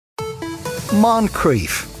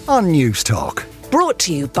Moncrief on News Talk. Brought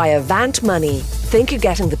to you by Avant Money. Think you're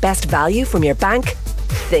getting the best value from your bank?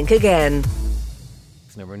 Think again.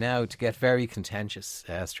 Now we're now to get very contentious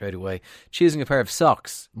straight away. Choosing a pair of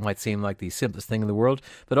socks might seem like the simplest thing in the world,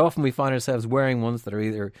 but often we find ourselves wearing ones that are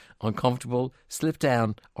either uncomfortable, slip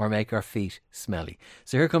down, or make our feet smelly.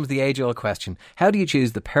 So here comes the age-old question. How do you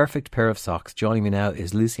choose the perfect pair of socks? Joining me now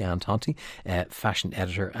is Luciane Tonti, fashion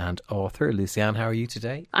editor and author. Luciane, how are you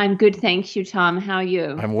today? I'm good, thank you, Tom. How are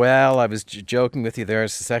you? I'm well. I was joking with you there a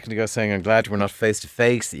second ago saying I'm glad we're not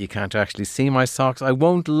face-to-face, that you can't actually see my socks. I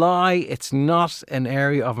won't lie, it's not an area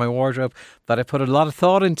of my wardrobe that I put a lot of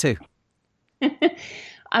thought into.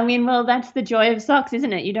 I mean, well, that's the joy of socks,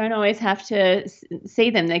 isn't it? You don't always have to see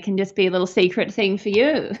them. They can just be a little secret thing for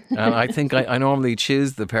you. And I think I normally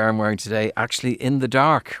choose the pair I'm wearing today actually in the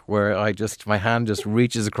dark, where my hand just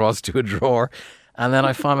reaches across to a drawer, and then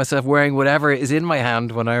I find myself wearing whatever is in my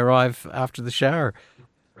hand when I arrive after the shower.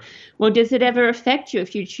 Well, does it ever affect you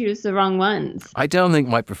if you choose the wrong ones? I don't think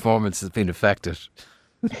my performance has been affected.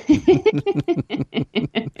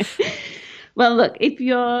 Well, look, if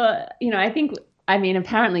you're,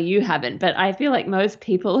 apparently you haven't, but I feel like most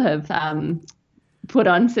people have put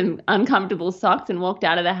on some uncomfortable socks and walked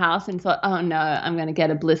out of the house and thought, oh no, I'm going to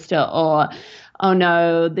get a blister, or oh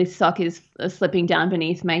no, this sock is slipping down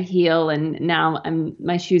beneath my heel and now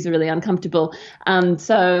my shoes are really uncomfortable.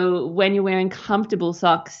 So when you're wearing comfortable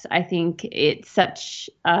socks, I think it's such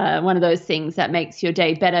one of those things that makes your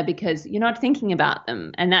day better because you're not thinking about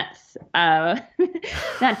them. And that's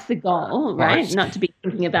that's the goal, right? Not to be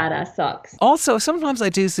thinking about our socks. Also, sometimes I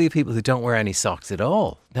do see people who don't wear any socks at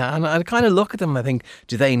all. And I kind of look at them and I think,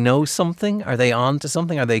 do they know something? Are they on to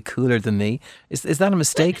something? Are they cooler than me? Is that a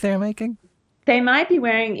mistake they're making? They might be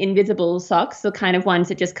wearing invisible socks, the kind of ones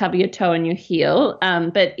that just cover your toe and your heel.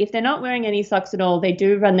 But if they're not wearing any socks at all, they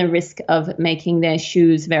do run the risk of making their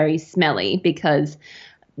shoes very smelly because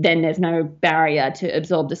then there's no barrier to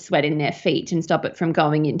absorb the sweat in their feet and stop it from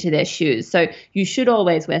going into their shoes. So you should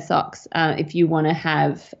always wear socks if you want to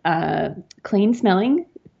have clean smelling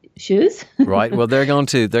shoes. Right. Well, they're going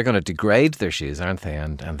to degrade their shoes, aren't they?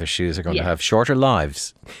 And their shoes are going to have shorter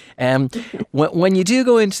lives. When you do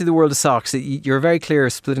go into the world of socks, you're very clear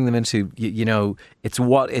splitting them into it's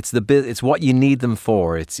what you need them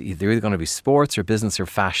for. They're either going to be sports or business or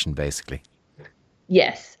fashion, basically.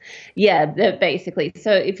 Yes. Yeah, basically.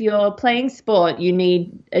 So if you're playing sport, you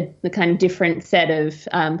need a kind of different set of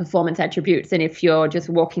performance attributes than if you're just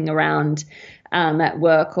walking around at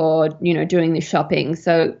work or, doing the shopping.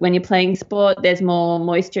 So when you're playing sport, there's more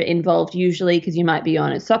moisture involved usually because you might be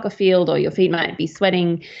on a soccer field or your feet might be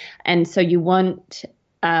sweating. And so you want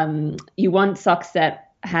socks that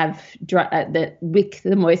have that wick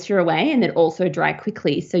the moisture away and that also dry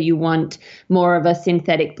quickly. So you want more of a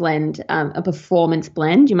synthetic blend, a performance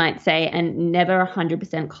blend, you might say, and never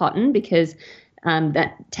 100% cotton because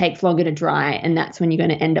that takes longer to dry and that's when you're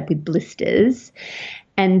going to end up with blisters.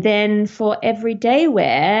 And then for everyday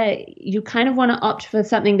wear, you kind of want to opt for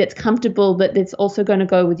something that's comfortable, but that's also going to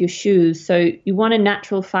go with your shoes. So you want a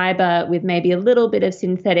natural fiber with maybe a little bit of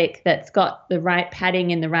synthetic that's got the right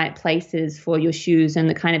padding in the right places for your shoes and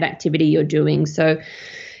the kind of activity you're doing. So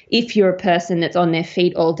if you're a person that's on their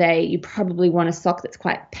feet all day, you probably want a sock that's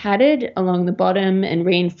quite padded along the bottom and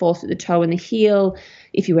reinforced at the toe and the heel.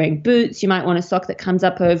 If you're wearing boots, you might want a sock that comes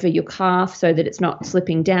up over your calf so that it's not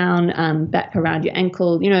slipping down back around your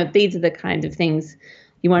ankle. These are the kinds of things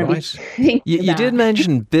you want to be thinking about. You did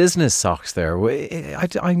mention business socks there.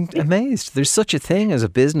 I'm amazed. There's such a thing as a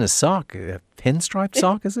business sock. A pinstripe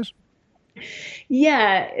sock, is it?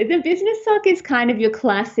 Yeah, the business sock is kind of your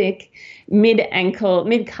classic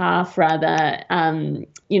mid-calf rather,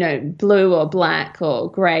 blue or black or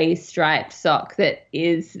grey striped sock that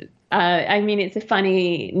is, it's a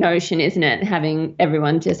funny notion, isn't it?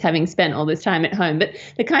 Everyone just having spent all this time at home, but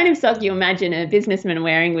the kind of sock you imagine a businessman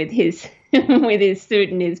wearing with his with his suit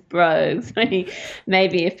and his brogues.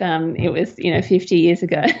 Maybe if it was 50 years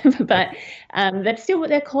ago, but that's still what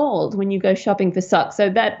they're called when you go shopping for socks. So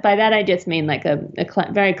that by that I just mean like a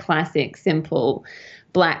very classic, simple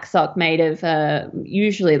black sock made of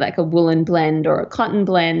usually like a woolen blend or a cotton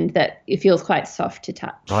blend that it feels quite soft to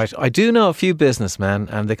touch. Right. I do know a few businessmen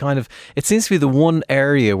and it seems to be the one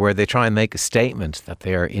area where they try and make a statement that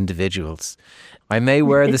they are individuals. I may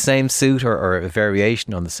wear the same suit or a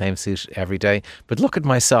variation on the same suit every day, but look at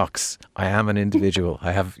my socks. I am an individual.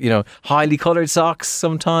 I have, highly coloured socks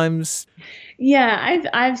sometimes. Yeah,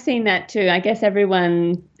 I've seen that too. I guess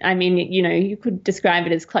everyone, you could describe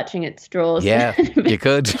it as clutching at straws. Yeah, you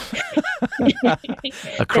could.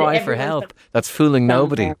 A cry for help. That's fooling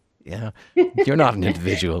nobody. Yeah. You're not an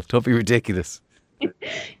individual. Don't be ridiculous.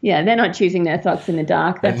 Yeah, they're not choosing their socks in the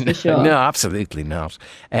dark, that's for sure. No, absolutely not.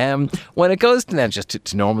 When it goes to then just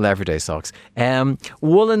to normal everyday socks,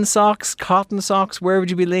 woolen socks, cotton socks, where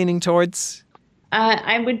would you be leaning towards?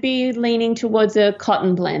 I would be leaning towards a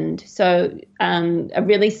cotton blend. So a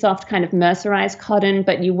really soft kind of mercerized cotton,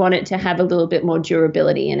 but you want it to have a little bit more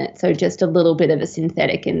durability in it. So just a little bit of a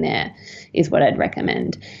synthetic in there is what I'd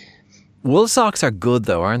recommend. Wool socks are good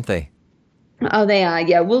though, aren't they? Oh, they are.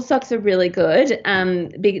 Yeah, wool socks are really good.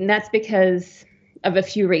 And that's because of a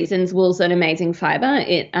few reasons. Wool's an amazing fiber.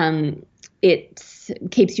 It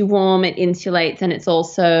keeps you warm, it insulates, and it's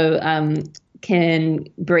also can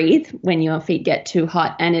breathe when your feet get too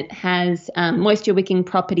hot, and it has moisture wicking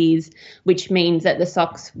properties, which means that the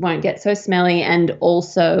socks won't get so smelly, and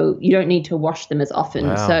also you don't need to wash them as often.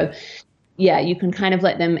 Wow. So yeah, you can kind of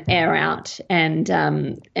let them air out, and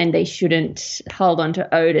they shouldn't hold on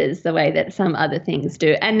to odors the way that some other things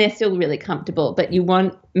do, and they're still really comfortable. But you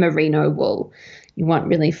want merino wool. You want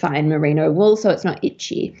really fine merino wool so it's not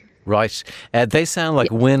itchy. Right. They sound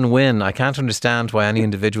like win-win. I can't understand why any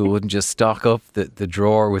individual wouldn't just stock up the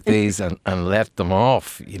drawer with these and let them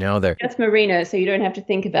off. You know, they're just merino, so you don't have to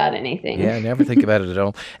think about anything. Yeah, never think about it at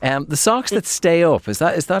all. The socks that stay up, is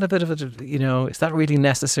that a bit of a, is that really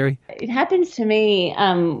necessary? It happens to me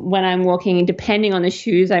when I'm walking, depending on the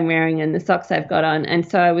shoes I'm wearing and the socks I've got on. And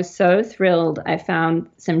so I was so thrilled. I found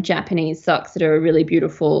some Japanese socks that are a really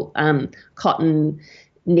beautiful cotton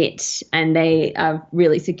knit, and they are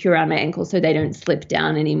really secure on my ankle so they don't slip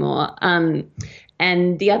down anymore.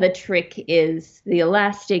 And the other trick is the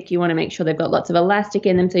elastic. You want to make sure they've got lots of elastic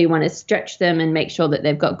in them, so you want to stretch them and make sure that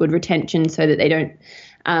they've got good retention so that they don't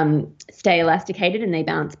stay elasticated and they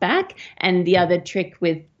bounce back. And the other trick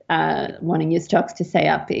with wanting your socks to stay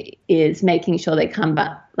up is making sure they come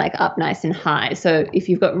up nice and high. So if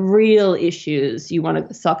you've got real issues, you want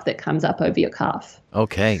a sock that comes up over your calf.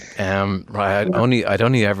 Okay, right. I'd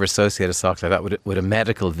only ever associate a sock like that with a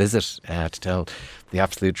medical visit, to tell the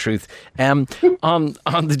absolute truth. On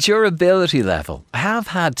the durability level, I have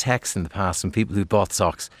had texts in the past from people who bought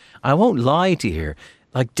socks. I won't lie to you here,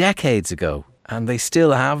 like decades ago, and they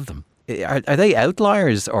still have them. Are they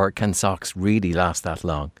outliers, or can socks really last that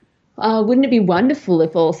long? Wouldn't it be wonderful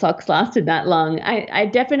if all socks lasted that long? I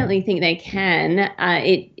definitely think they can.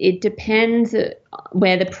 It depends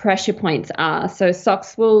where the pressure points are. So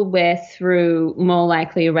socks will wear through more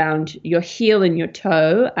likely around your heel and your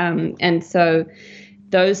toe. And so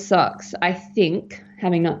those socks, I think,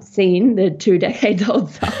 having not seen the 2 decades old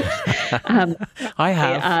socks. I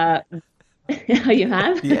have. Oh, you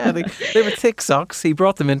have? Yeah, they were thick socks. He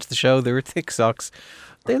brought them into the show. They were thick socks.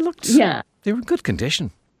 They looked, they were in good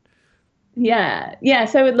condition. Yeah.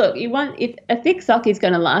 So look, if a thick sock is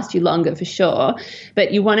going to last you longer for sure,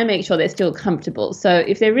 but you want to make sure they're still comfortable. So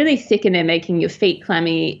if they're really thick and they're making your feet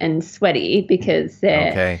clammy and sweaty because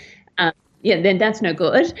they're, then that's no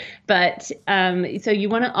good. But so you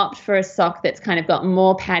want to opt for a sock that's kind of got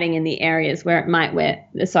more padding in the areas where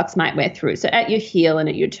the socks might wear through. So at your heel and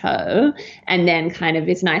at your toe, and then kind of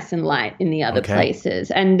is nice and light in the other places.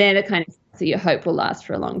 And they're the kind of that you hope will last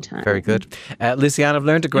for a long time. Very good. Lucianne, I've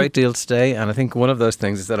learned a great deal today, and I think one of those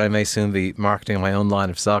things is that I may soon be marketing my own line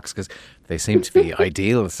of socks because they seem to be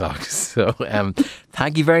ideal socks. So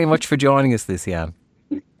thank you very much for joining us, Lucianne.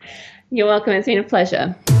 You're welcome. It's been a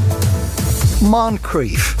pleasure.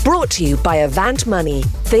 Moncrief. Brought to you by Avant Money.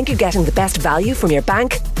 Think you're getting the best value from your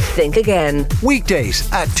bank? Think again.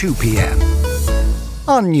 Weekdays at 2 p.m.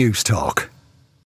 on News Talk.